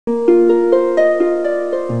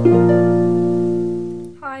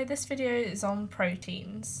this video is on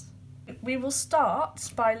proteins. We will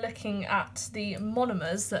start by looking at the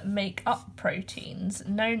monomers that make up proteins,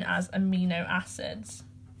 known as amino acids.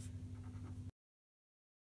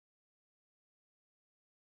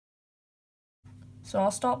 So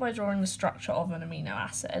I'll start by drawing the structure of an amino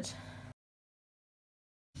acid.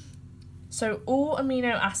 So all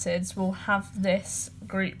amino acids will have this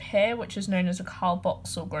group here, which is known as a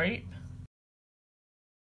carboxyl group.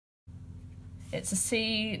 It's a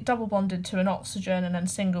C double bonded to an oxygen and then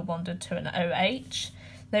single bonded to an OH.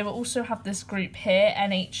 They will also have this group here,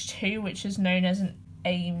 NH2, which is known as an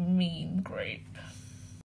amine group.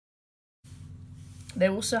 They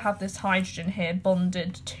also have this hydrogen here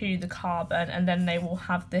bonded to the carbon, and then they will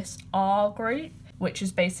have this R group, which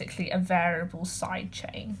is basically a variable side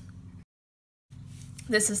chain.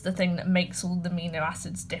 This is the thing that makes all the amino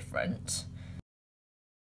acids different.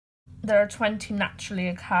 There are 20 naturally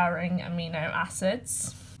occurring amino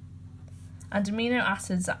acids, and amino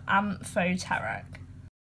acids are amphoteric,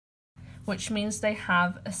 which means they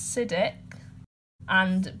have acidic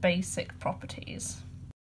and basic properties,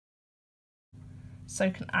 so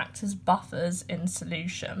can act as buffers in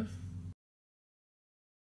solution.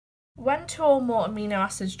 When two or more amino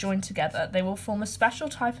acids join together, they will form a special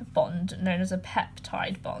type of bond known as a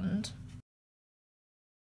peptide bond.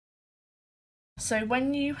 So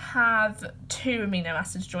when you have two amino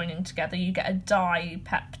acids joining together, you get a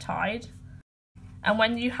dipeptide. And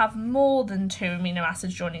when you have more than two amino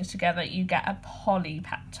acids joining together, you get a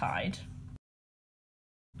polypeptide.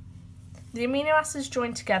 The amino acids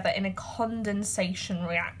join together in a condensation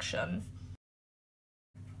reaction,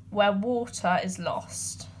 where water is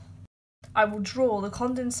lost. I will draw the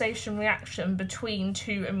condensation reaction between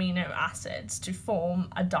two amino acids to form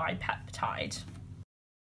a dipeptide.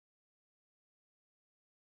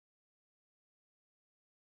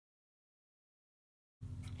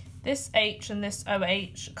 This H and this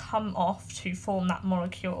OH come off to form that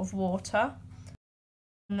molecule of water,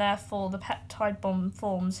 and therefore the peptide bond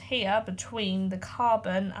forms here between the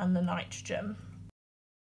carbon and the nitrogen.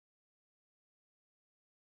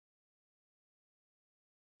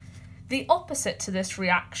 The opposite to this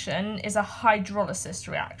reaction is a hydrolysis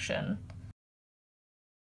reaction.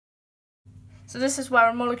 So this is where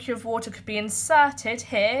a molecule of water could be inserted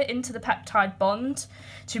here into the peptide bond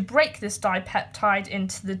to break this dipeptide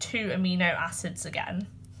into the two amino acids again.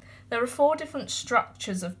 There are four different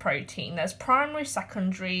structures of protein. There's primary,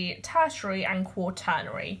 secondary, tertiary and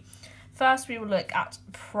quaternary. First we will look at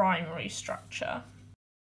primary structure.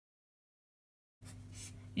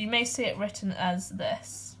 You may see it written as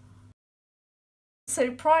this.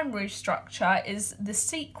 So primary structure is the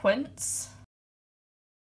sequence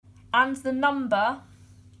and the number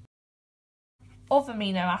of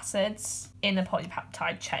amino acids in a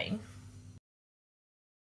polypeptide chain.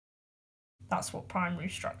 That's what primary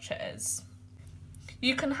structure is.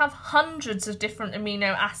 You can have hundreds of different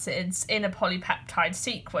amino acids in a polypeptide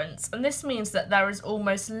sequence, and this means that there is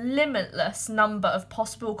almost limitless number of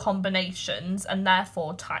possible combinations and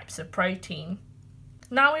therefore types of protein.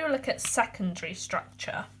 Now we will look at secondary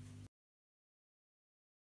structure.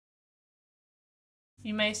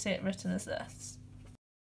 You may see it written as this.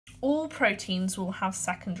 All proteins will have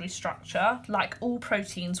secondary structure, like all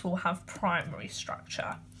proteins will have primary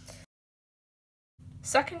structure.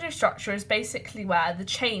 Secondary structure is basically where the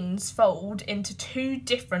chains fold into two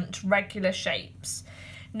different regular shapes,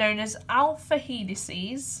 known as alpha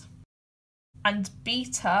helices and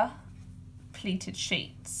beta pleated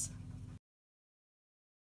sheets.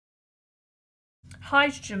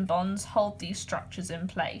 Hydrogen bonds hold these structures in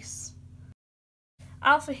place.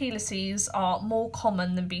 Alpha helices are more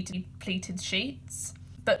common than beta pleated sheets,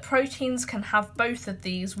 but proteins can have both of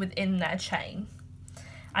these within their chain,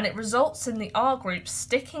 and it results in the R group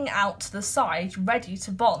sticking out to the side ready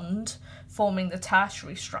to bond, forming the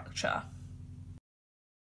tertiary structure.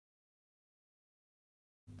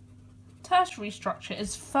 Tertiary structure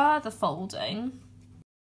is further folding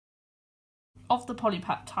of the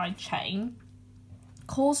polypeptide chain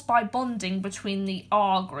caused by bonding between the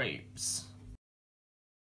R groups.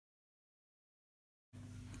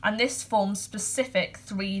 And this forms specific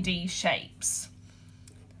 3D shapes.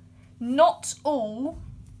 Not all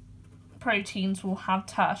proteins will have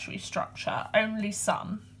tertiary structure, only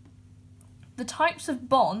some. The types of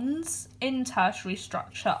bonds in tertiary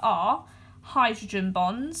structure are hydrogen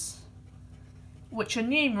bonds, which are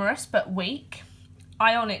numerous but weak,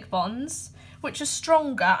 ionic bonds, which are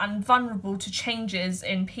stronger and vulnerable to changes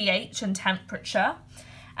in pH and temperature,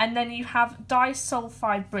 and then you have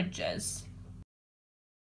disulfide bridges,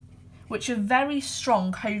 which are very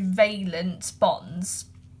strong covalent bonds.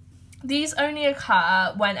 These only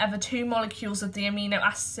occur whenever two molecules of the amino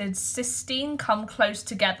acid cysteine come close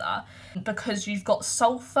together, because you've got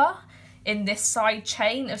sulfur in this side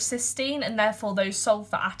chain of cysteine, and therefore those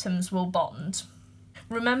sulfur atoms will bond.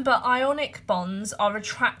 Remember, ionic bonds are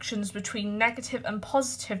attractions between negative and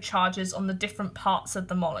positive charges on the different parts of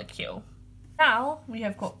the molecule. Now we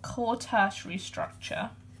have got core tertiary structure.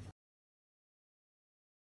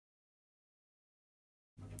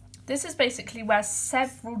 This is basically where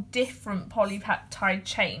several different polypeptide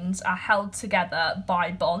chains are held together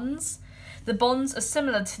by bonds. The bonds are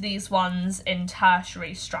similar to these ones in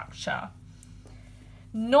tertiary structure.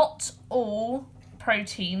 Not all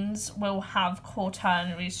proteins will have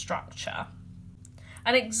quaternary structure.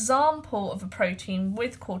 An example of a protein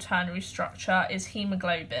with quaternary structure is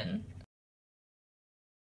hemoglobin.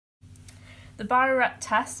 The Biuret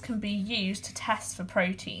test can be used to test for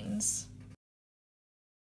proteins.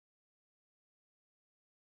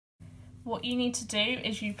 What you need to do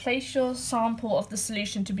is you place your sample of the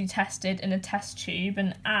solution to be tested in a test tube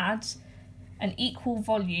and add an equal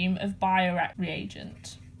volume of Biuret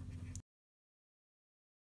reagent.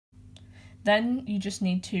 Then you just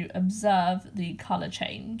need to observe the colour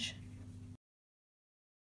change.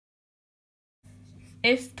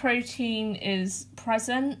 If protein is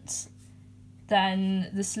present,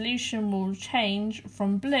 then the solution will change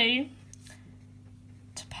from blue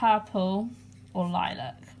to purple or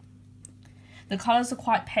lilac. The colours are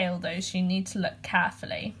quite pale though, so you need to look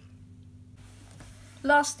carefully.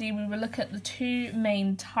 Lastly, we will look at the two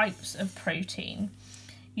main types of protein.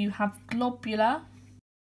 You have globular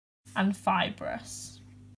and fibrous.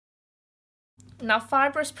 Now,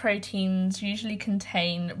 fibrous proteins usually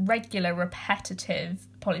contain regular repetitive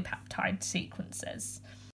polypeptide sequences,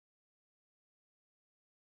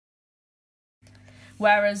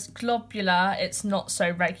 whereas globular, it's not so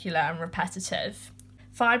regular and repetitive.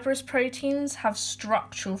 Fibrous proteins have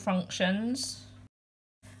structural functions,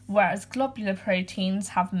 whereas globular proteins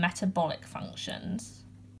have metabolic functions.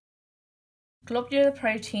 Globular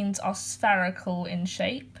proteins are spherical in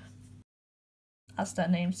shape, as their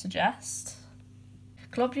name suggests.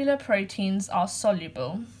 Globular proteins are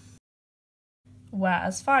soluble,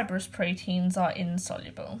 whereas fibrous proteins are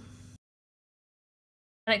insoluble.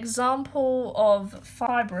 An example of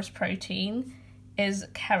fibrous protein is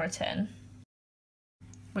keratin,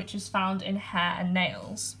 which is found in hair and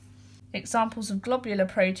nails. Examples of globular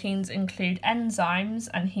proteins include enzymes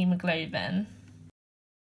and hemoglobin.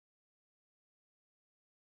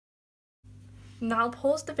 Now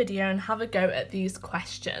pause the video and have a go at these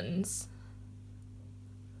questions.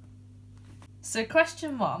 So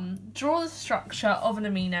question 1, draw the structure of an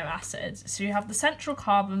amino acid. So you have the central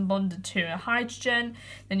carbon bonded to a hydrogen,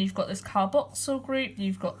 then you've got this carboxyl group,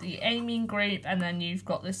 you've got the amine group, and then you've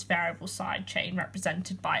got this variable side chain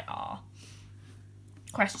represented by R.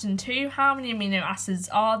 Question 2, how many amino acids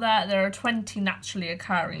are there? There are 20 naturally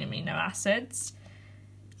occurring amino acids.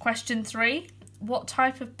 Question 3, what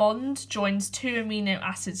type of bond joins two amino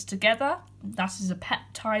acids together? That is a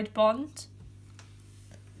peptide bond.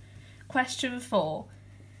 Question 4.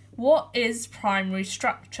 What is primary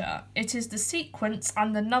structure? It is the sequence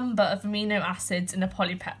and the number of amino acids in a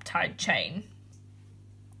polypeptide chain.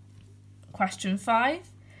 Question 5.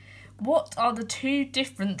 What are the two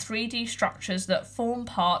different 3D structures that form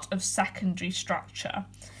part of secondary structure?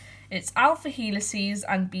 It's alpha helices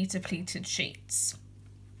and beta pleated sheets.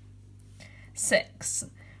 6.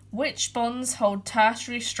 Which bonds hold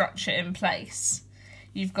tertiary structure in place?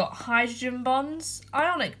 You've got hydrogen bonds,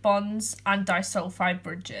 ionic bonds, and disulfide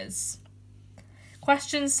bridges.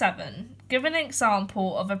 Question 7. Give an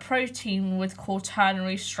example of a protein with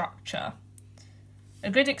quaternary structure.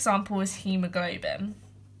 A good example is hemoglobin.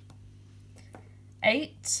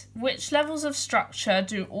 8. Which levels of structure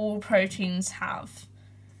do all proteins have?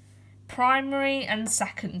 Primary and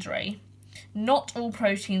secondary. Not all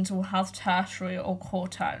proteins will have tertiary or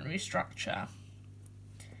quaternary structure.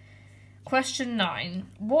 Question 9.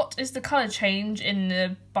 What is the colour change in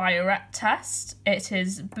the Biuret test? It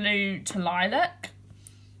is blue to lilac.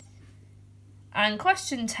 And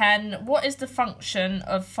question 10. What is the function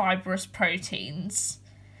of fibrous proteins?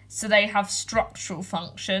 So they have structural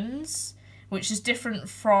functions, which is different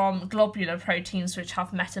from globular proteins, which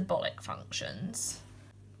have metabolic functions.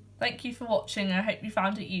 Thank you for watching. I hope you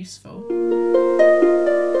found it useful.